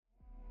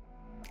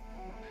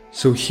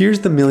So here's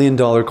the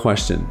 $1,000,000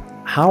 question.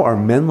 How are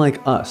men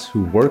like us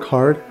who work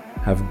hard,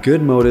 have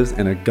good motives,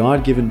 and a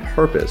God-given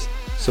purpose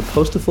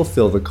supposed to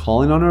fulfill the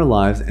calling on our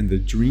lives and the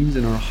dreams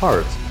in our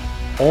hearts,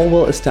 all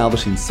while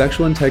establishing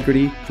sexual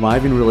integrity,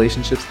 thriving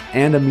relationships,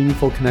 and a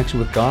meaningful connection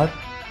with God?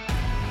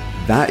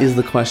 That is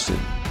the question,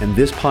 and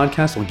this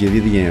podcast will give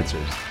you the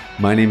answers.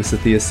 My name is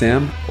Sathya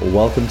Sam.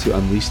 Welcome to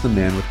Unleash the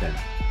Man Within.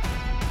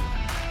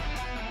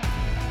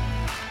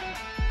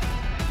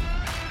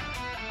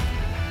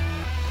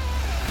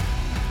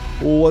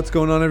 What's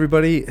going on,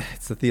 everybody?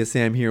 It's Sathya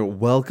Sam here.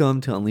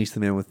 Welcome to Unleash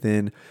the Man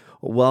Within.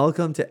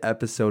 Welcome to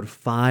episode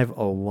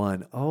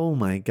 501. Oh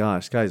my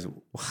gosh, guys.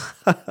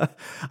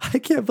 I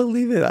can't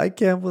believe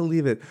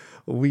it.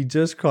 We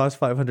just crossed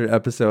 500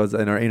 episodes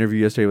in our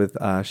interview yesterday with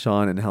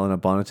Sean and Helena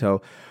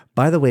Bonato.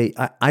 By the way,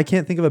 I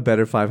can't think of a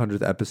better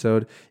 500th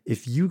episode.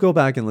 If you go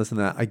back and listen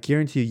to that, I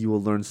guarantee you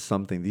will learn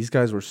something. These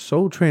guys were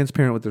so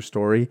transparent with their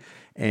story.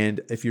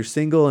 And if you're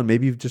single and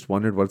maybe you've just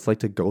wondered what it's like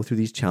to go through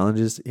these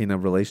challenges in a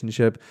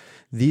relationship,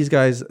 these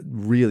guys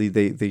really,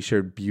 they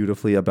shared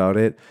beautifully about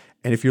it.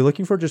 And if you're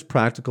looking for just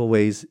practical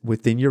ways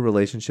within your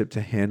relationship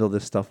to handle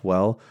this stuff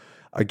well,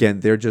 again,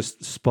 they're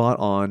just spot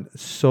on.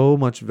 So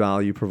much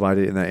value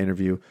provided in that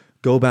interview.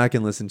 Go back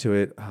and listen to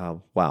it.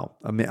 Wow.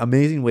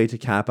 Amazing way to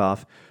cap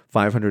off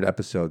 500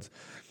 episodes.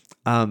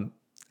 In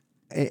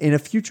a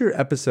future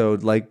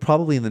episode, like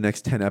probably in the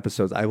next 10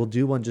 episodes, I will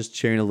do one just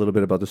sharing a little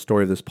bit about the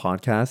story of this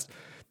podcast,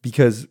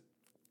 because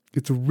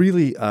it's a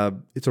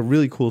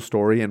really cool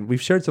story, and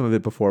we've shared some of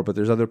it before, but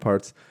there's other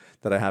parts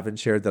that I haven't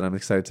shared that I'm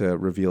excited to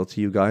reveal to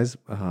you guys.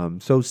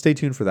 So stay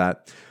tuned for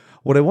that.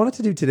 What I wanted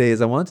to do today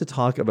is I wanted to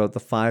talk about the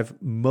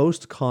 5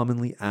 most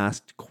commonly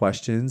asked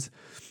questions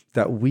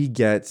that we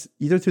get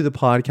either through the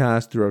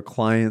podcast, through our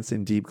clients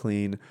in Deep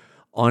Clean,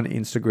 on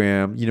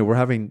Instagram. You know, we're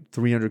having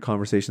 300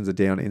 conversations a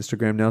day on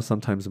Instagram now,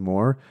 sometimes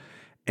more.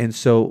 And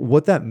so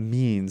what that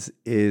means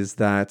is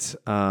that,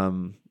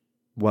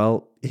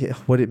 what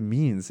it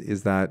means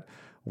is that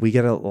we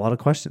get a lot of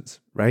questions,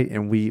 right?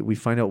 And we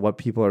find out what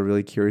people are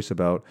really curious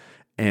about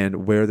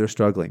and where they're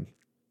struggling.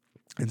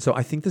 And so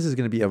I think this is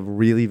going to be a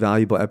really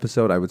valuable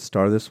episode. I would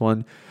start this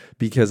one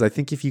because I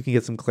think if you can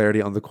get some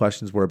clarity on the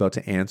questions we're about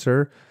to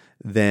answer,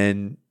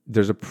 then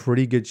there's a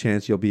pretty good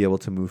chance you'll be able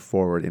to move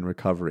forward in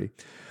recovery.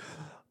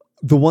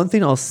 The one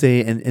thing I'll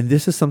say, and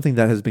this is something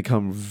that has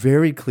become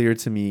very clear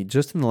to me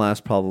just in the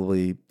last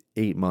probably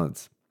 8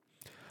 months,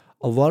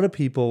 a lot of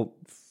people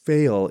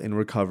fail in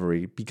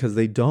recovery because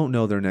they don't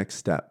know their next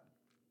step.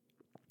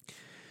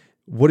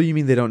 What do you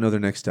mean they don't know their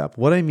next step?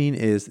 What I mean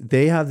is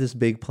they have this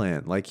big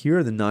plan, like here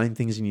are the 9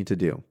 things you need to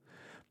do,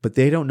 but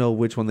they don't know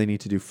which one they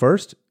need to do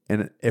first.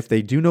 And if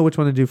they do know which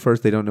one to do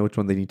first, they don't know which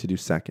one they need to do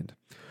second.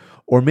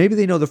 Or maybe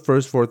they know the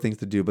first 4 things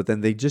to do, but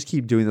then they just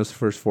keep doing those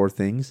first 4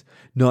 things,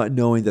 not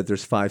knowing that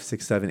there's 5,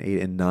 6, 7,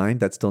 8, and 9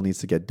 that still needs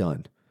to get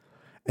done.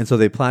 And so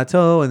they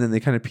plateau, and then they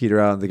kind of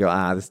peter out, and they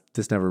go,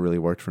 this never really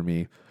worked for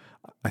me.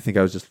 I think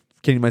I was just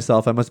kidding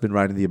myself. I must have been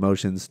riding the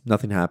emotions.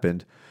 Nothing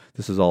happened.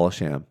 This is all a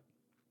sham.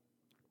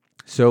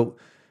 So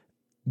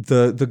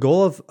the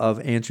goal of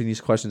answering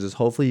these questions is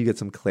hopefully you get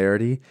some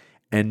clarity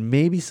and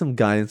maybe some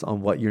guidance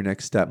on what your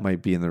next step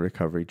might be in the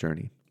recovery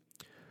journey.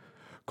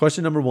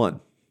 Question number 1.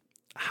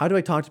 How do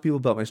I talk to people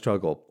about my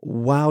struggle?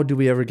 Wow, do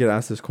we ever get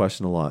asked this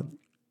question a lot?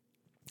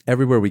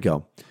 Everywhere we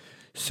go.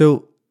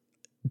 So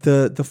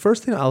the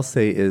first thing I'll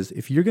say is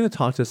if you're going to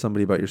talk to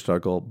somebody about your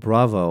struggle,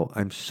 bravo,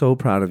 I'm so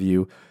proud of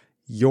you.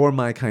 You're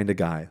my kind of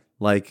guy.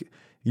 Like,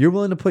 you're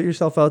willing to put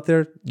yourself out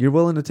there. You're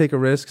willing to take a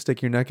risk,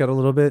 stick your neck out a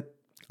little bit.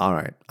 All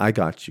right, I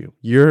got you.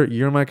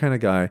 You're my kind of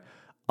guy.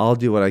 I'll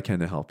do what I can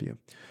to help you.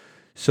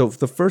 So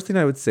the first thing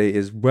I would say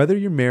is whether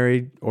you're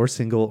married or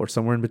single or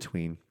somewhere in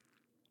between,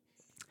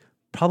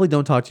 probably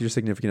don't talk to your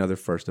significant other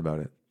first about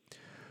it.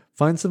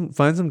 Find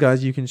some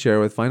guys you can share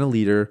with. Find a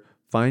leader.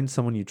 Find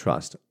someone you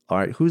trust. All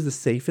right, who's the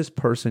safest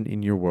person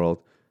in your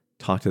world?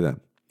 Talk to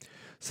them.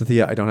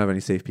 Sathya, I don't have any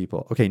safe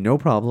people. Okay, no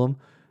problem.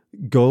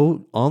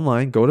 Go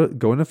online. Go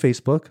into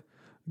Facebook.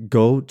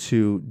 Go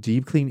to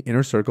Deep Clean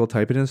Inner Circle.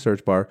 Type it in the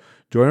search bar.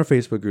 Join our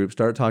Facebook group.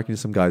 Start talking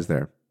to some guys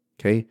there.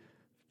 Okay,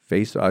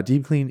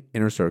 Deep Clean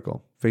Inner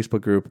Circle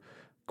Facebook group.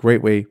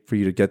 Great way for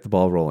you to get the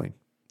ball rolling.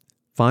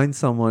 Find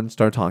someone.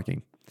 Start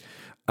talking.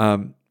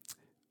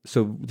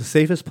 So the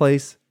safest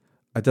place,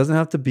 it doesn't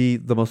have to be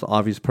the most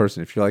obvious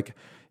person. If you're like,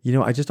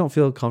 I just don't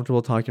feel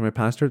comfortable talking to my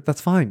pastor, that's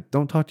fine.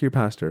 Don't talk to your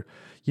pastor.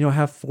 I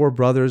have 4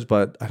 brothers,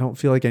 but I don't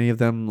feel like any of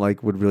them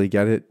would really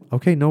get it.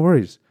 Okay, no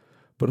worries.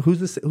 But who's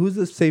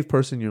the safe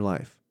person in your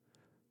life?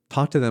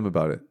 Talk to them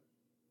about it.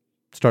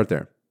 Start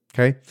there.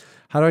 Okay.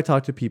 How do I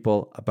talk to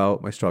people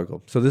about my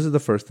struggle? So this is the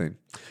first thing.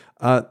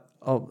 I'm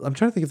trying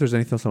to think if there's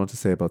anything else I want to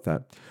say about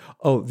that.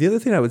 Oh, the other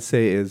thing I would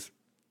say is,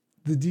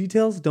 the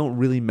details don't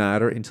really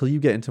matter until you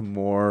get into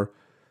more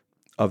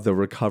of the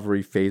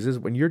recovery phases.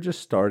 When you're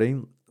just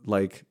starting,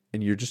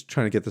 and you're just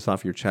trying to get this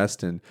off your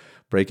chest and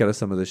break out of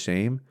some of the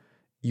shame,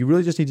 you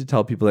really just need to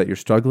tell people that you're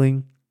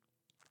struggling,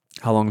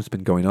 how long it's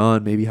been going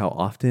on, maybe how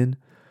often.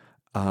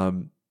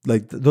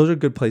 Those are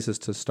good places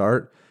to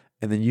start.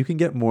 And then you can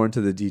get more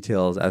into the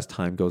details as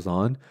time goes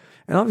on.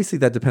 And obviously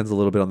that depends a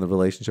little bit on the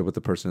relationship with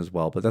the person as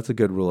well, but that's a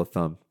good rule of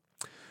thumb.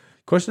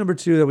 Question number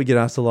 2 that we get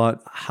asked a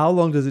lot, how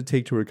long does it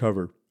take to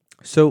recover?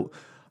 So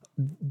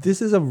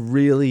this is a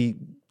really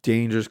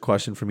dangerous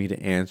question for me to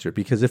answer,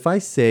 because if I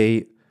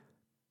say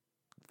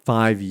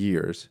 5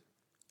 years,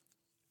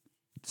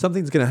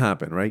 something's going to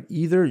happen, right?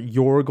 Either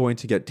you're going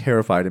to get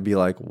terrified and be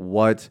like,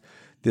 what?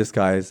 This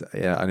guy's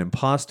an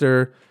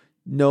imposter.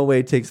 No way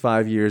it takes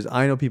 5 years.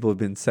 I know people have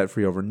been set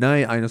free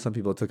overnight. I know some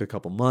people it took a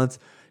couple months.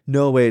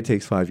 No way it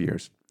takes 5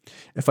 years.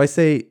 If I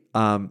say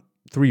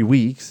 3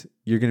 weeks,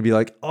 you're going to be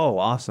like, oh,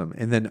 awesome.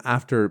 And then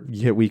after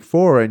you hit week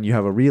 4 and you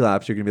have a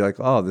relapse, you're going to be like,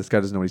 oh, this guy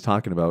doesn't know what he's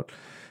talking about,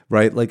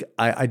 right? Like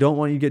I don't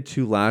want you to get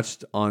too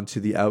latched onto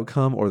the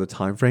outcome or the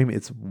time frame.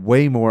 It's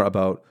way more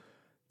about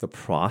the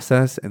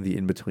process and the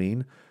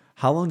in-between.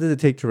 How long does it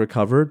take to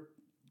recover?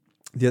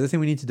 The other thing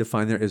we need to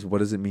define there is, what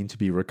does it mean to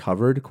be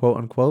recovered, quote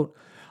unquote?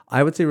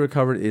 I would say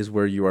recovered is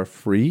where you are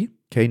free,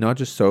 okay, not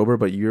just sober,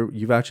 but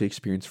you've actually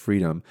experienced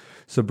freedom.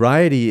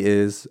 Sobriety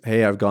is,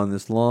 hey, I've gone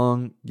this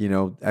long,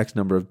 X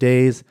number of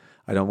days,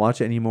 I don't watch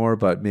it anymore,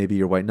 but maybe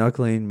you're white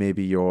knuckling,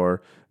 maybe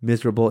you're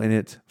miserable in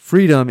it.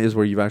 Freedom is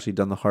where you've actually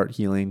done the heart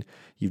healing,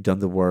 you've done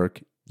the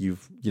work,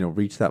 you've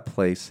reached that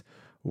place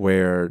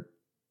where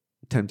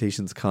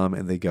temptations come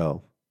and they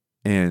go,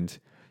 and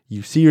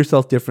you see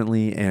yourself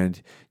differently,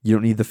 and you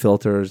don't need the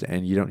filters,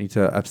 and you don't need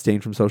to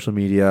abstain from social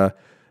media,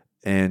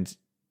 and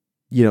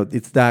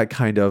it's that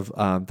kind of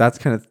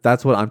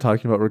that's what I'm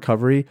talking about.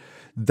 Recovery,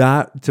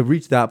 that to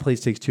reach that place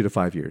takes 2 to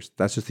 5 years.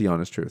 That's just the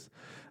honest truth.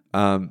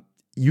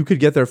 You could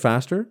get there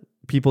faster.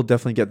 People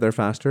definitely get there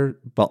faster,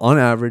 but on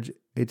average,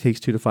 it takes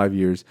 2 to 5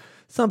 years.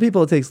 Some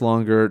people it takes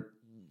longer.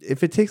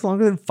 If it takes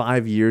longer than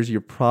 5 years, you're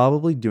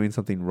probably doing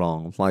something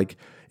wrong. Like,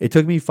 it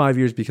took me 5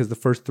 years because the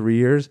first 3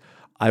 years,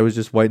 I was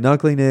just white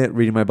knuckling it,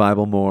 reading my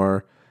Bible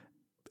more,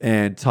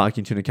 and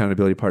talking to an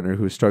accountability partner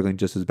who was struggling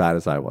just as bad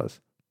as I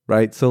was,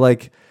 right? So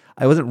like,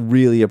 I wasn't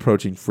really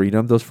approaching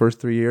freedom those first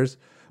 3 years.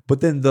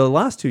 But then the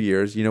last 2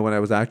 years, when I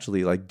was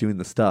actually like doing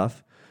the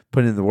stuff,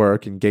 putting in the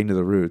work and getting to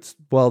the roots,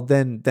 well,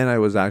 then I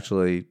was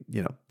actually,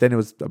 then it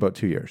was about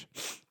 2 years.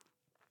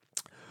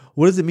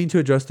 What does it mean to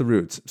address the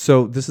roots?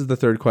 So this is the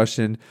third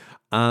question.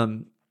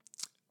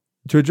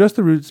 To address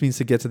the roots means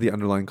to get to the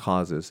underlying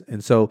causes.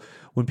 And so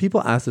when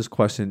people ask this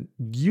question,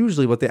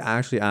 usually what they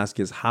actually ask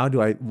is, I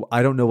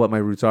don't know what my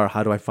roots are.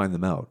 How do I find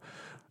them out?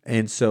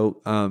 And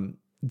so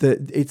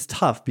it's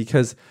tough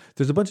because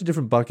there's a bunch of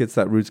different buckets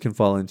that roots can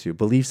fall into.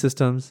 Belief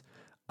systems,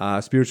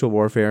 spiritual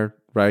warfare,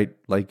 right?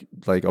 Like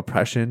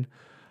oppression.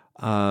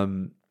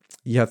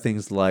 You have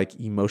things like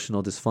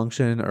emotional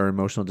dysfunction or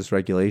emotional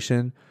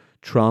dysregulation,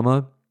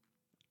 trauma.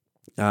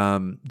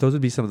 Those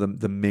would be some of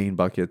the main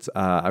buckets.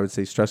 I would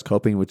say stress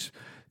coping, which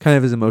kind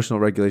of is emotional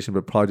regulation,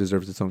 but probably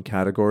deserves its own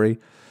category.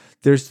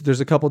 There's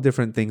a couple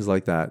different things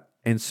like that.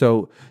 And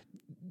so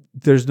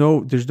there's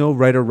no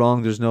right or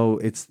wrong.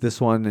 It's this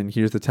one, and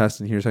here's the test,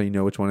 and here's how you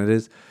know which one it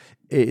is.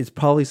 It's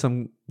probably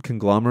some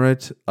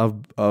conglomerate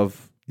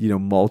of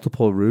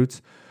multiple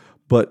roots.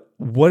 But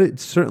what it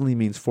certainly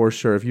means for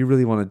sure, if you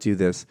really want to do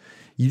this,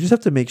 you just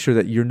have to make sure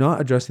that you're not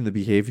addressing the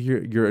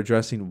behavior, you're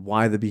addressing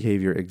why the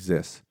behavior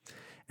exists.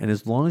 And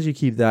as long as you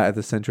keep that at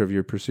the center of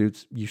your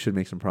pursuits, you should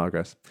make some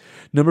progress.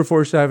 Number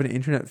 4, should I have an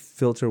internet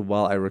filter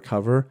while I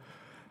recover?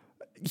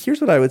 Here's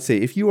what I would say.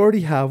 If you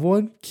already have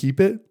one, keep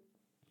it.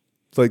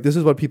 Like, this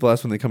is what people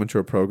ask when they come into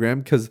a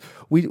program, because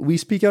we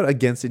speak out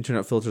against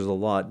internet filters a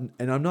lot,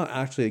 and I'm not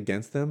actually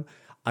against them.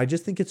 I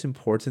just think it's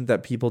important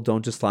that people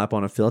don't just slap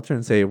on a filter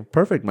and say,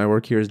 perfect, my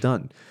work here is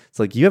done. It's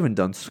like, you haven't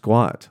done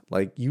squat.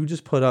 Like, you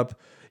just put up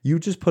the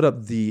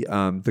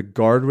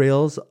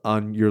guardrails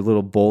on your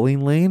little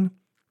bowling lane,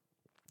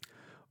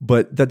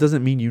 but that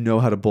doesn't mean you know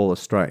how to bowl a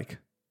strike.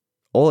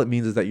 All it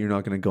means is that you're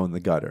not going to go in the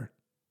gutter.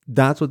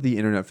 That's what the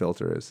internet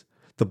filter is.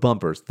 The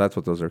bumpers, that's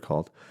what those are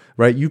called,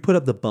 right? You put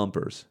up the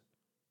bumpers,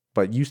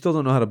 but you still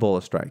don't know how to bowl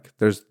a strike.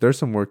 There's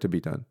some work to be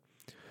done.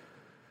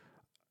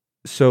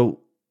 So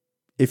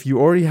if you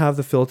already have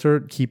the filter,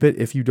 keep it.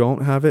 If you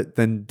don't have it,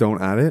 then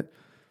don't add it.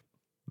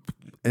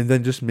 And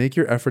then just make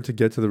your effort to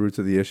get to the roots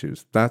of the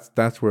issues.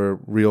 That's where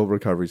real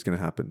recovery is going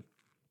to happen.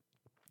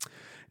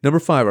 Number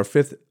 5, our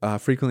fifth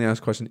frequently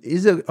asked question,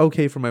 is it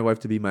okay for my wife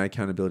to be my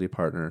accountability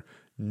partner?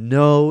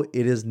 No,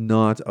 it is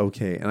not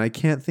okay. And I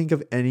can't think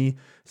of any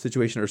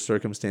situation or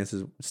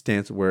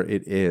stance where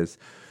it is,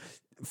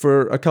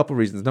 for a couple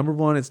reasons. Number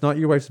 1, it's not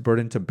your wife's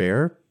burden to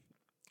bear.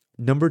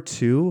 Number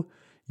 2,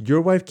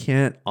 your wife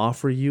can't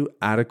offer you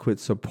adequate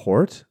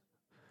support,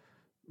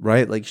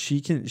 right? Like, she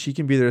can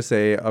be there to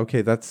say,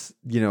 okay, that's,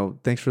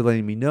 thanks for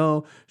letting me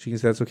know. She can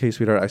say, that's okay,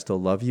 sweetheart, I still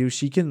love you.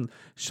 She can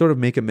sort of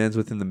make amends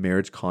within the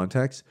marriage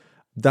context.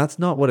 That's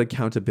not what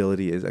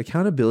accountability is.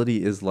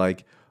 Accountability is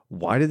like,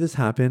 why did this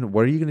happen?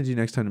 What are you going to do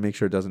next time to make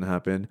sure it doesn't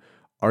happen?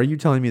 Are you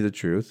telling me the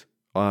truth?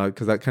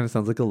 Because that kind of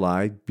sounds like a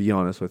lie. Be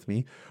honest with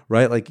me,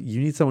 right? Like, you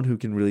need someone who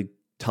can really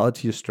tell it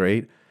to you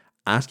straight,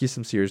 ask you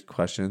some serious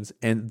questions.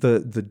 And the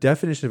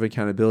definition of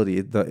accountability,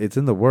 it's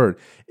in the word.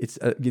 It's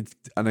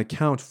an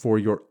account for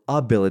your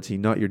ability,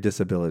 not your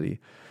disability.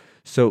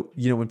 So,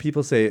 when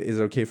people say, is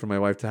it okay for my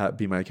wife to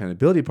be my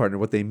accountability partner?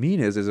 What they mean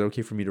is it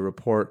okay for me to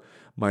report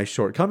my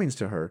shortcomings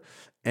to her?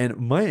 And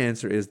my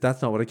answer is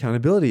that's not what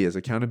accountability is.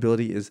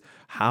 Accountability is,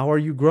 how are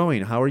you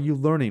growing? How are you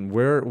learning?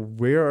 Where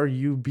are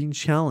you being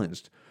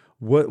challenged?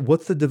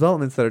 What's the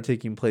developments that are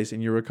taking place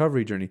in your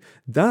recovery journey?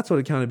 That's what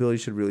accountability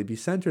should really be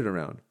centered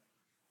around.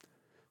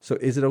 So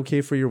is it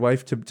okay for your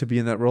wife to be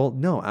in that role?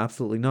 No,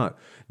 absolutely not.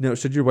 Now,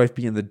 should your wife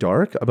be in the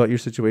dark about your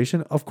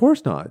situation? Of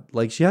course not.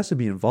 Like, she has to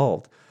be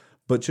involved.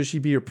 But should she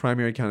be your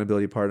primary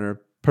accountability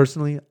partner?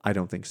 Personally, I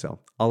don't think so.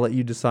 I'll let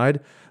you decide,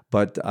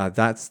 but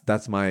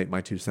that's my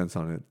 2 cents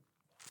on it.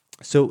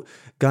 So,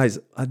 guys,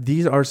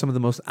 these are some of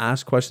the most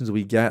asked questions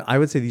we get. I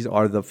would say these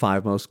are the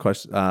 5 most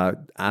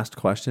asked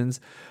questions.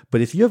 But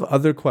if you have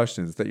other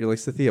questions that you're like,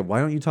 Sathya, why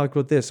don't you talk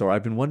about this? Or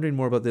I've been wondering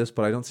more about this,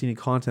 but I don't see any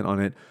content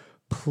on it.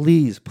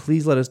 Please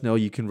let us know.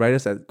 You can write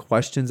us at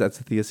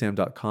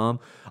questions@sathyasam.com.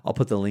 I'll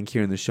put the link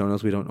here in the show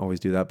notes. We don't always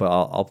do that, but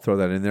I'll throw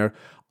that in there.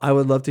 I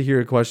would love to hear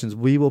your questions.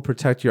 We will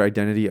protect your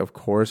identity, of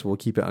course. We'll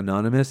keep it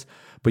anonymous,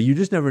 but you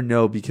just never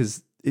know,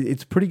 because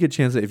it's a pretty good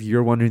chance that if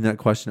you're wondering that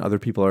question, other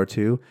people are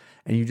too.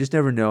 And you just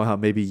never know how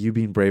maybe you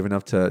being brave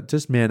enough to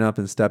just man up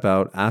and step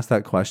out, ask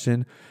that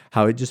question,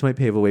 how it just might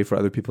pave a way for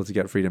other people to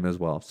get freedom as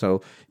well.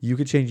 So you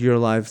could change your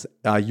life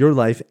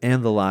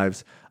and the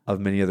lives of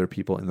many other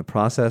people in the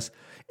process.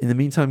 In the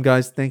meantime,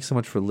 guys, thanks so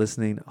much for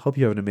listening. Hope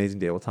you have an amazing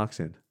day. We'll talk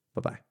soon.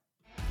 Bye-bye.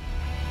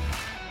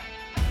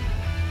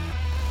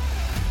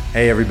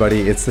 Hey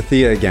everybody, it's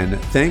Sathya again.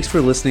 Thanks for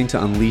listening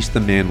to Unleash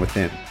the Man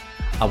Within.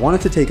 I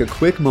wanted to take a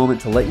quick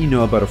moment to let you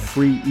know about a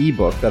free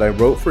ebook that I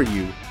wrote for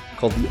you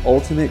called The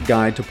Ultimate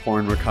Guide to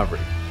Porn Recovery.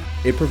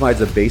 It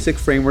provides a basic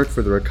framework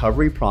for the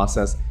recovery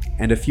process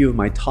and a few of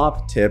my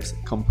top tips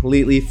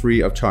completely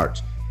free of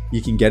charge.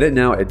 You can get it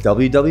now at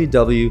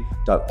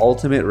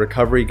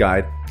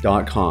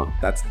www.ultimaterecoveryguide.com.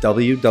 That's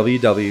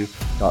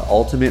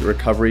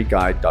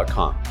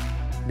www.ultimaterecoveryguide.com.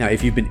 Now,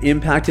 if you've been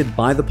impacted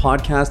by the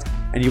podcast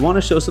and you want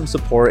to show some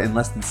support in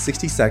less than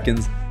 60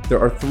 seconds, there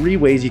are 3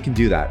 ways you can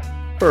do that.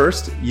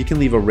 First, you can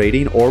leave a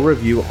rating or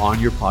review on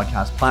your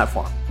podcast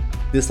platform.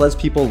 This lets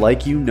people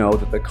like you know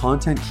that the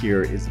content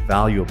here is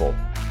valuable.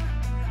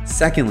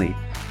 Secondly,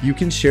 you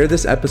can share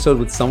this episode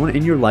with someone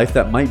in your life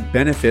that might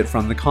benefit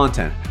from the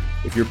content.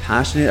 If you're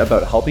passionate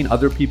about helping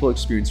other people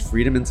experience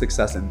freedom and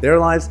success in their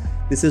lives,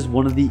 this is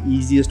one of the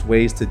easiest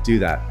ways to do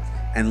that.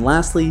 And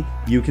lastly,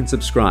 you can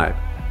subscribe.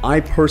 I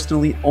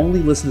personally only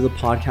listen to the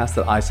podcast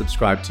that I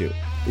subscribe to.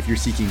 If you're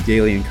seeking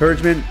daily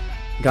encouragement,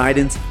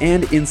 guidance,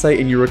 and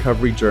insight in your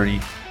recovery journey,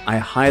 I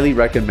highly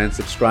recommend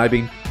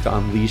subscribing to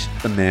Unleash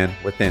the Man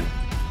Within.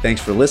 Thanks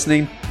for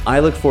listening. I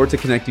look forward to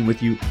connecting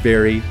with you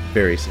very,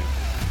 very soon.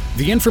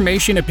 The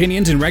information,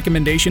 opinions, and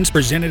recommendations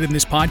presented in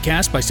this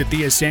podcast by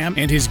Sathya Sam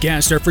and his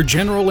guests are for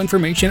general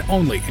information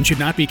only and should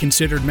not be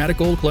considered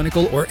medical,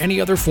 clinical, or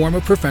any other form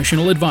of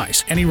professional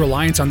advice. Any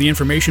reliance on the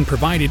information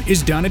provided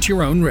is done at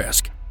your own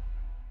risk.